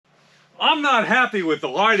I'm not happy with the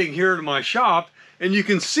lighting here in my shop, and you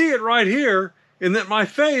can see it right here in that my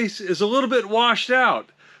face is a little bit washed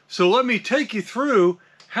out. So let me take you through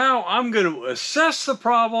how I'm going to assess the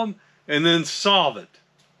problem and then solve it.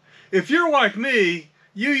 If you're like me,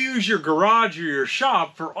 you use your garage or your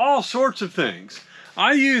shop for all sorts of things.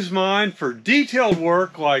 I use mine for detailed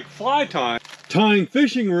work like fly tying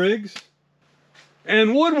fishing rigs,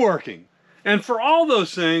 and woodworking. And for all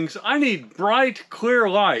those things, I need bright, clear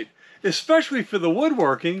light, especially for the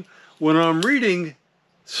woodworking when I'm reading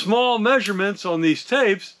small measurements on these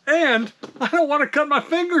tapes and I don't want to cut my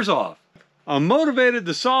fingers off. I'm motivated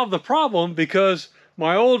to solve the problem because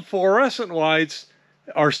my old fluorescent lights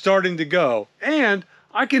are starting to go, and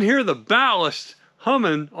I can hear the ballast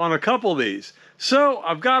humming on a couple of these. So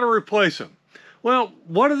I've got to replace them. Well,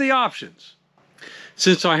 what are the options?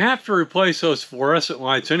 Since I have to replace those fluorescent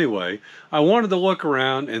lights anyway, I wanted to look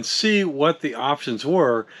around and see what the options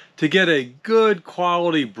were to get a good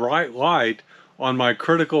quality bright light on my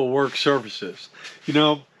critical work surfaces. You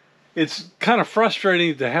know, it's kind of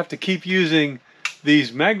frustrating to have to keep using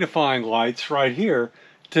these magnifying lights right here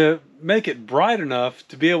to make it bright enough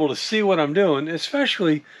to be able to see what I'm doing,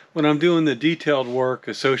 especially when I'm doing the detailed work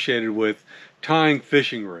associated with tying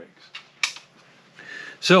fishing rigs.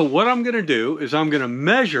 So what I'm going to do is I'm going to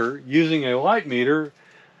measure using a light meter.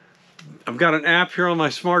 I've got an app here on my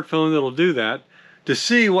smartphone that'll do that to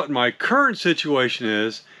see what my current situation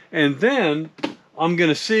is, and then I'm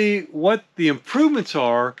going to see what the improvements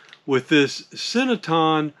are with this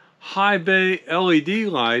Cinoton High Bay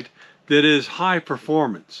LED light that is high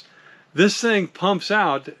performance. This thing pumps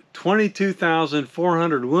out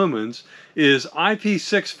 22,400 lumens, is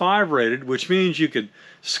IP65 rated, which means you could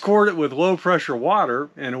squirt it with low pressure water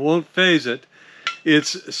and it won't phase it.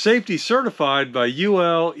 It's safety certified by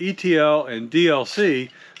UL, ETL, and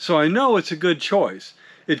DLC, so I know it's a good choice.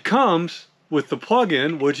 It comes with the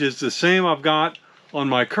plug-in, which is the same I've got on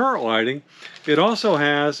my current lighting. It also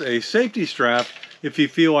has a safety strap if you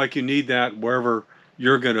feel like you need that wherever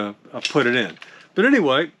you're gonna put it in. But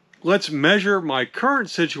anyway, let's measure my current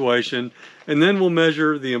situation, and then we'll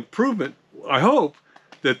measure the improvement, I hope,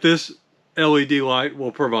 that this LED light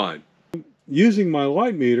will provide. Using my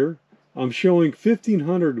light meter, I'm showing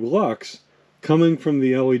 1500 lux coming from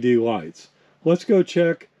the LED lights. Let's go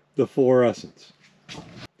check the fluorescence.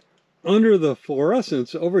 Under the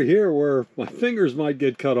fluorescence, over here where my fingers might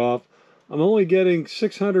get cut off, I'm only getting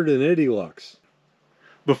 680 lux.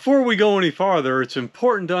 Before we go any farther, it's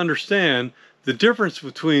important to understand the difference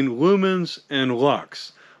between lumens and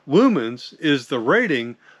lux. Lumens is the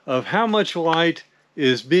rating of how much light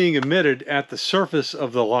is being emitted at the surface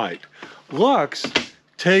of the light. Lux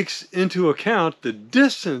takes into account the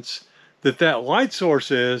distance that that light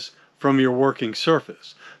source is from your working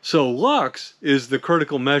surface. So lux is the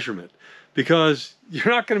critical measurement because you're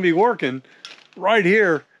not going to be working right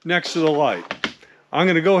here next to the light. I'm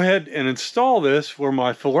going to go ahead and install this where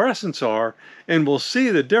my fluorescents are, and we'll see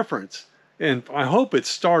the difference, and I hope it's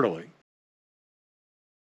startling.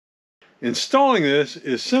 Installing this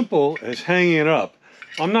is simple as hanging it up.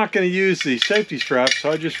 I'm not going to use the safety strap,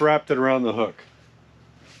 so I just wrapped it around the hook.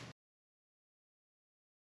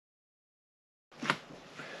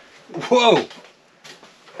 Whoa!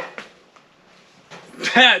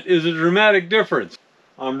 That is a dramatic difference.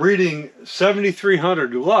 I'm reading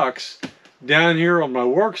 7300 lux down here on my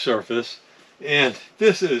work surface, and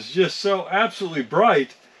this is just so absolutely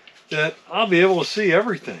bright that I'll be able to see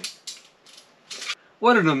everything.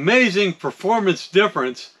 What an amazing performance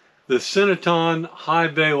difference the Cinoton High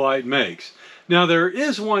Bay light makes. Now there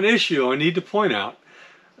is one issue I need to point out.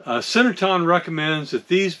 Cinoton recommends that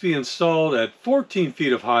these be installed at 14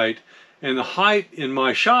 feet of height, and the height in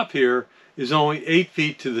my shop here is only 8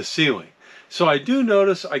 feet to the ceiling. So I do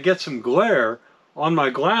notice I get some glare on my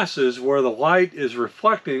glasses where the light is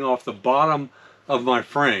reflecting off the bottom of my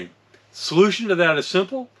frame. Solution to that is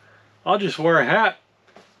simple. I'll just wear a hat,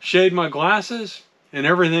 shade my glasses, and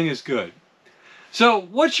everything is good. So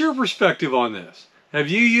what's your perspective on this? Have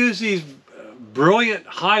you used these brilliant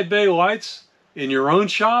high bay lights in your own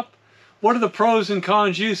shop? What are the pros and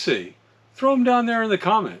cons you see? Throw them down there in the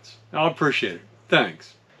comments. I'll appreciate it.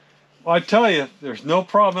 Thanks. Well, I tell you, there's no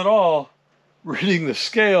problem at all reading the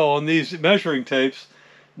scale on these measuring tapes.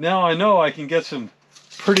 Now I know I can get some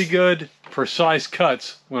pretty good, precise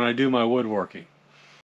cuts when I do my woodworking.